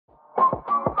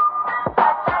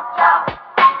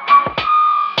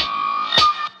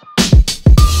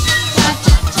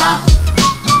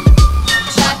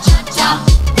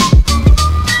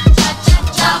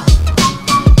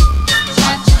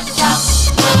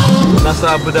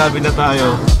Nasa Abu Dhabi na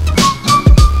tayo.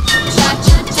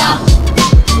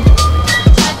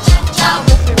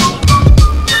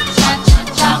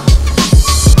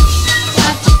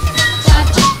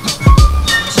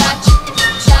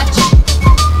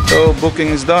 So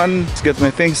booking is done. Let's get my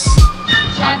things.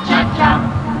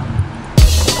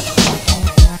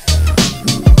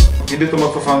 Hindi ito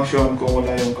magpa-function kung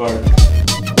wala yung card.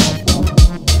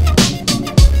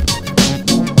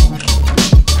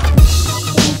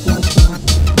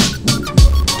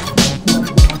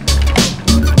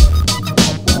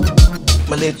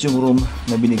 Maliit yung room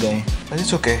na binigay. But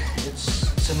it's okay.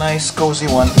 It's a nice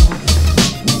cozy one.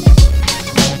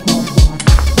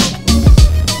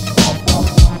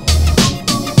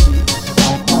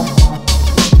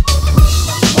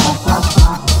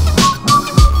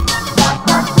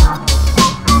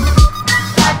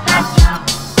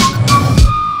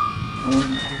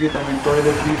 Nakikita mo yung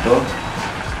toilet dito.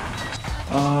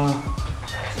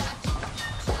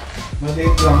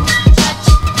 Maliit lang.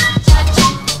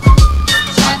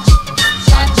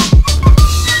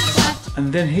 And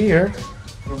then here,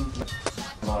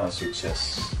 mga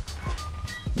switches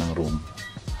ng room.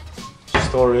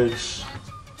 Storage,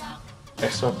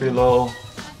 extra pillow.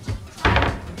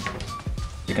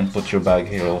 You can put your bag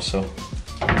here also.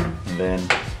 And then,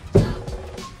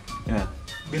 yeah,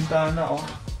 bintana oh.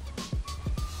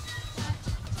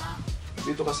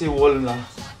 Dito kasi wall na.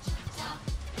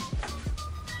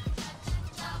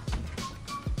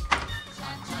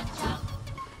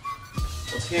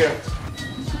 What's here?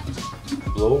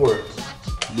 Blower.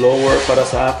 Blower para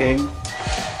sa aking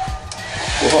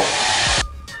buhok.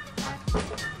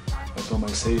 Ito may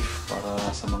safe para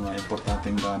sa mga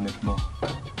importanteng gamit mo.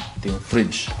 Ito yung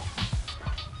fridge.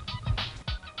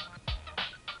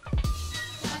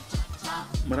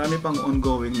 Marami pang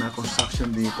ongoing na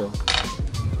construction dito.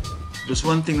 There's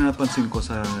one thing na napansin ko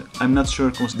sa... I'm not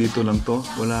sure kung dito lang to.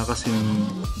 Wala kasing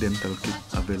dental kit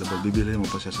available. Bibili mo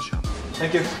pa siya sa shop.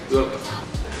 Thank you. You're welcome.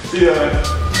 See ya.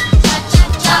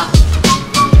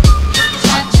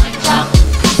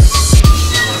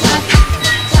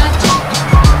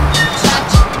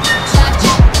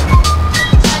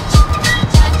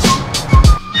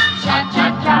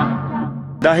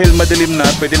 Dahil madilim na,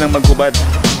 pwede nang maghubad.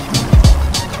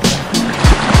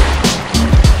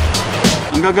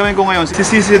 Ang gagawin ko ngayon,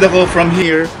 sisisid ako from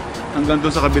here hanggang doon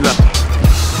sa kabila.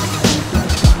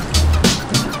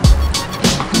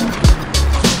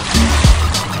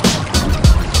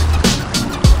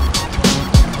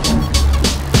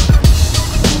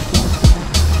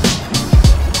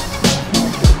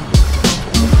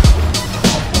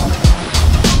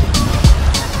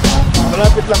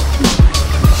 Malapit lang.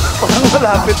 Parang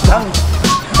malapit lang.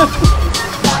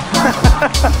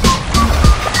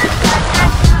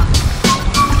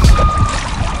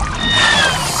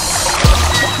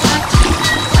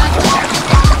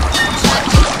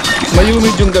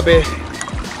 Mayumid yung gabi.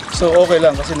 So okay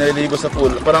lang kasi naliligo sa pool.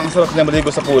 Parang sarap niya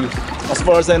maligo sa pool. As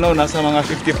far as I know, nasa mga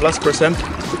 50+%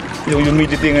 yung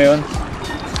humidity ngayon.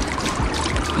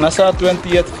 Nasa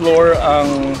 20th floor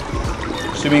ang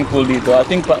swimming pool dito. I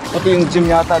think pati yung gym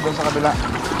yata doon sa kabila.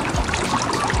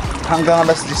 Hanggang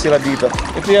alas 10 sila dito.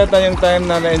 Ito yata yung time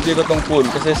na na-enjoy ko tong pool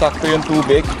kasi sakto yung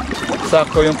tubig,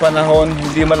 sakto yung panahon,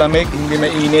 hindi malamig, hindi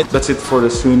mainit. That's it for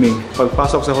the swimming.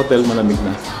 Pagpasok sa hotel, malamig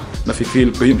na. Nafe-feel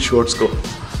ko yung shorts ko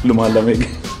lumalamig.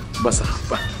 Basa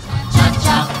pa.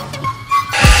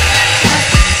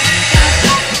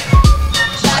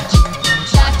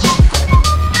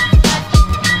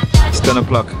 It's 10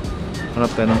 o'clock.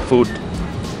 Hanap tayo ng food.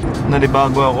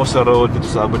 Nalibago ako sa road dito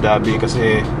sa Abu Dhabi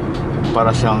kasi para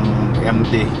siyang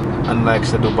empty. Unlike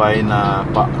sa Dubai na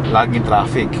laging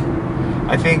traffic.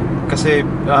 I think kasi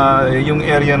yung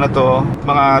area na to,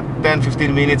 mga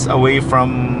 10-15 minutes away from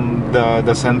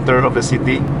the center of the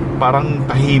city. Parang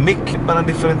tahimik. Parang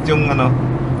different yung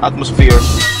atmosphere.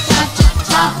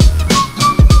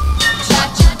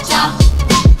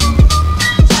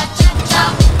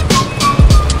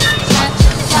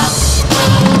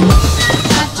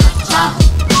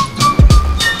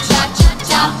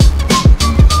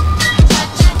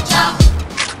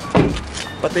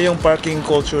 Pati yung parking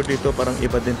culture dito parang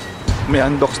iba din. May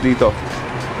unlocks dito.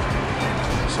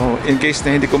 So in case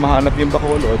na hindi ko mahanap yung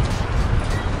Bacolod,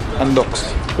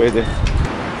 unlocks. Pwede.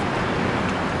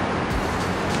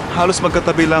 Halos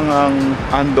magkatabi lang ang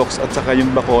unlocks at saka yung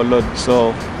Bacolod.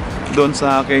 So doon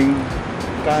sa aking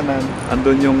kanan,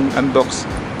 andun yung unlocks.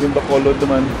 Yung Bacolod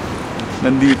naman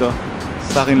nandito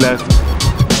sa aking left.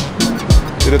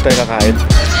 Dito tayo kakain.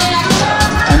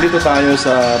 Nandito tayo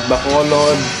sa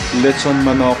Bacolod, Lechon,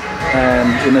 Manok, and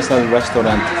Inasal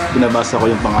Restaurant. Binabasa ko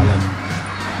yung pangalan.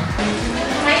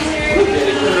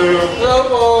 Hello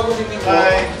po, good evening po.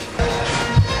 Hi.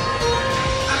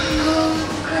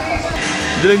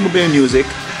 Dilag mo ba yung music?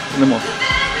 Ano mo?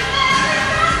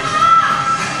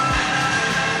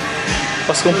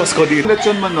 Paskong Pasko dito.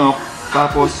 Lechon manok,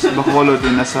 tapos Bacolod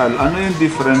inasal. Ano yung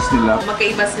difference nila?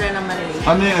 Magkaiba sila ng Manila.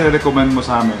 Ano yung i-recommend mo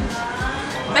sa amin?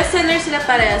 Bestseller sila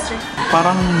parehas, sir.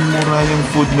 Parang mura yung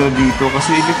food nila dito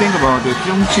kasi if you think about it,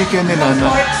 yung chicken nila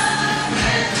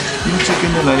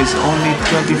is only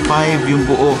 25 yung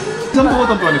buo. Isang buo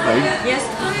itong 25? Yes.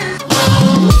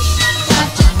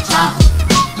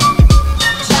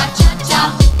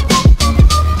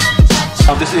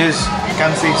 This is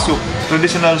Kansi soup,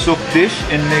 traditional soup dish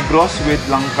in Negros with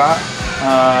langka,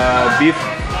 beef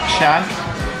shank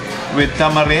with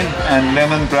tamarind and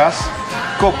lemongrass,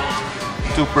 cooked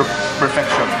to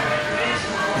perfection.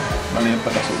 Mali yung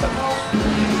pagkasulat.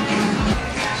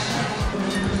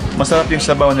 Masarap yung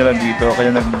sabaw nila dito, kaya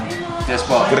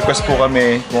nag-request po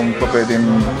kami kung pwedeng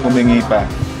humingi pa.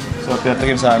 So,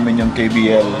 pinatagin sa amin yung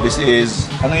KBL. This is,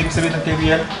 ano ibig sabihin ng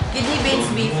KBL? Kidney beans,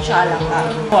 beef, tsaka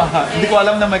langka. Hindi ko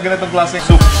alam na may ganitong klaseng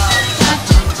soup.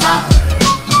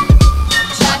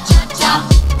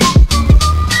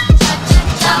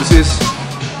 This is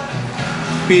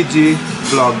PG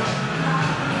vlog.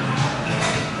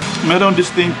 Merong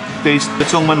distinct taste.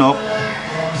 Lechong manok.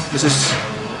 This is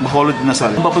Bacolod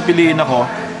inasal. Kung papapiliin ako,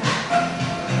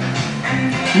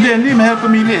 hindi, mahirap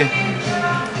pumili eh.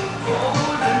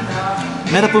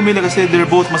 Mahirap pumili kasi they're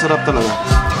both masarap talaga.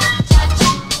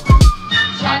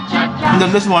 And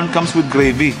then this one comes with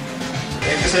gravy.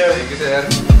 Thank you, sir. Thank you, sir.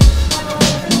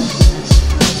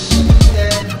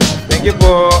 Thank you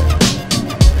po.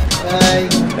 Bye.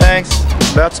 Thanks.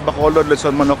 That's Bacolod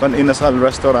Lechon Manok and Inasal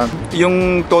Restaurant.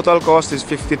 Yung total cost is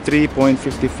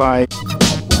 53.55.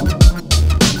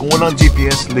 Kung walang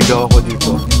GPS, ligaw ako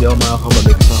dito. Hindi ako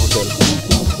makakabalik sa hotel.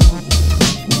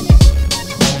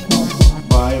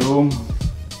 Bye room.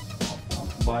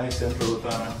 Bye Centro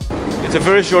Rotana. It's a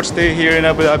very short stay here in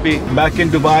Abu Dhabi. Back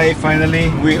in Dubai, finally.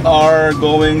 We are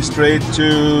going straight to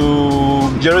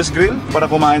Jerry's Grill para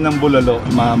kumain ng bulalo.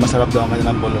 Masarap daw ang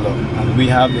kanilang bulalo. And we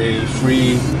have a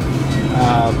free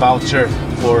voucher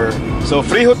for... So,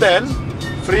 free hotel,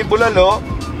 free bulalo,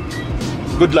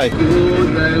 good life.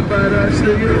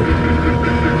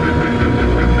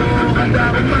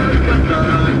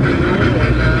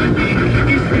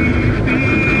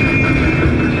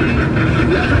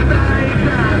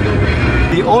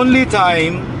 The only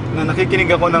time na nakikinig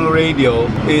ako ng radio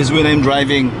is when I'm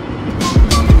driving.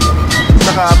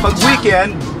 Saka pag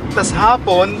weekend, tas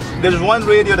hapon, there's one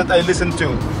radio that I listen to.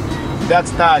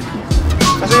 That's Tag.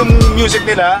 Kasi yung music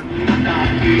nila,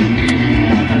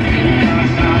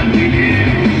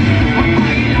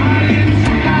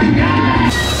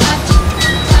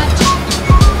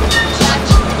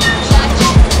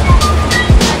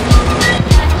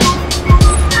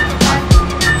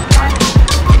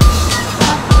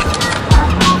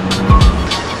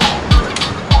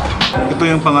 ito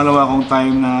yung pangalawa kong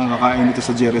time na kakain dito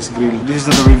sa Jerry's Grill. This is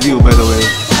not a review, by the way.